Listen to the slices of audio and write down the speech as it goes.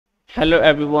Hello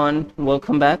everyone,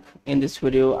 welcome back. In this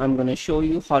video I'm going to show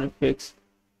you how to fix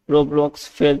Roblox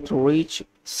failed to reach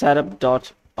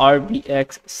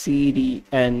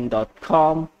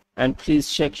setup.rbxcdn.com, and please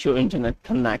check your internet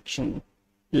connection.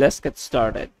 Let's get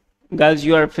started. Guys,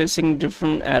 you are facing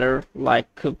different error like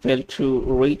failed to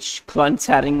reach client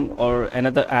setting or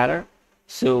another error.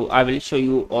 So I will show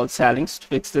you all settings to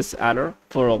fix this error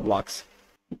for Roblox.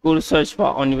 Go to search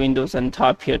bar on Windows and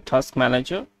type here Task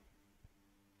Manager.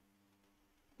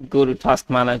 Go to Task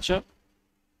Manager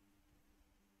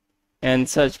and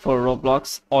search for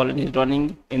Roblox already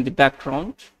running in the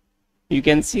background. You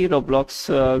can see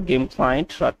Roblox game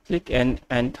client. Right click and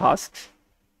tasks,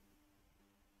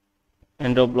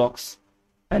 and Roblox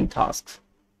and tasks,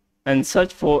 and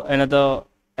search for another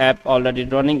app already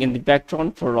running in the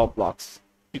background for Roblox.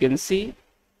 You can see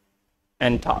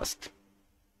and task.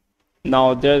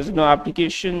 Now there is no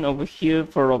application over here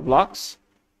for Roblox.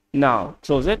 Now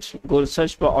close it. Go to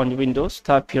search bar on Windows,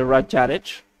 type here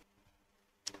regedit.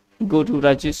 Go to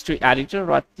registry editor,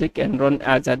 right click and run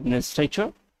as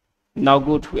administrator. Now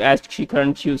go to add key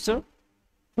current user,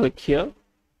 click here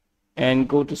and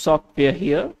go to software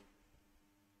here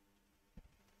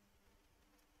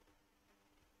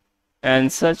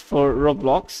and search for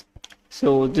Roblox.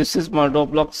 So this is my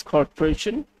Roblox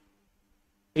corporation.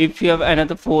 If you have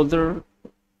another folder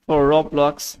for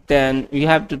Roblox, then you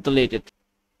have to delete it.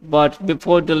 But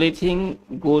before deleting,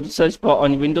 go to search bar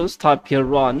on Windows, type here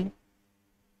run,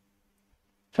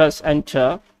 press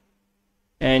enter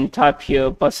and type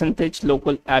here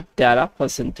 %local app data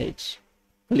 %.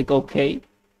 Click OK.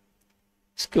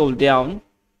 Scroll down,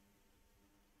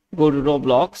 go to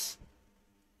Roblox.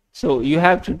 So you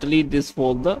have to delete this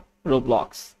folder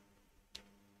Roblox.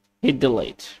 Hit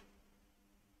delete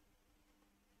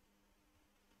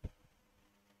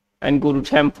and go to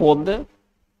temp folder.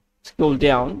 Scroll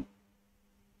down,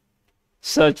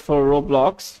 search for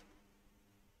Roblox,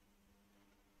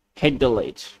 hit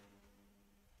delete,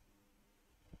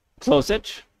 close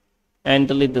it and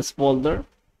delete this folder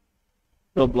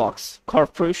Roblox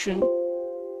corporation.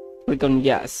 Click on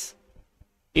yes.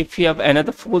 If you have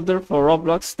another folder for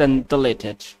Roblox, then delete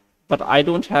it, but I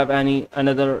don't have any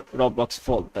another Roblox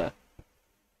folder.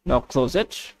 Now close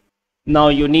it. Now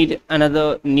you need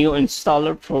another new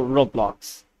installer for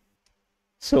Roblox.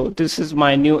 So this is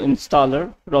my new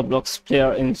installer, Roblox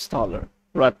Player Installer.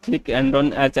 Right click and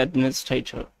run as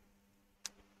administrator.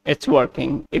 It's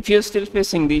working. If you're still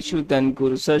facing the issue, then go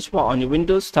to search bar on your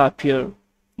Windows, type here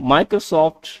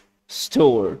Microsoft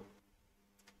Store.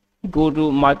 Go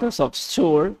to Microsoft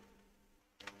Store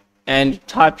and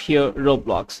type here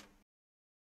Roblox.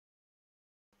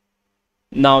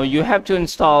 Now you have to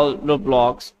install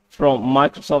Roblox from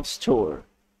Microsoft Store.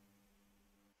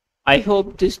 I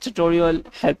hope this tutorial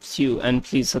helps you, and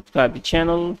please subscribe the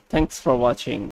channel. Thanks for watching.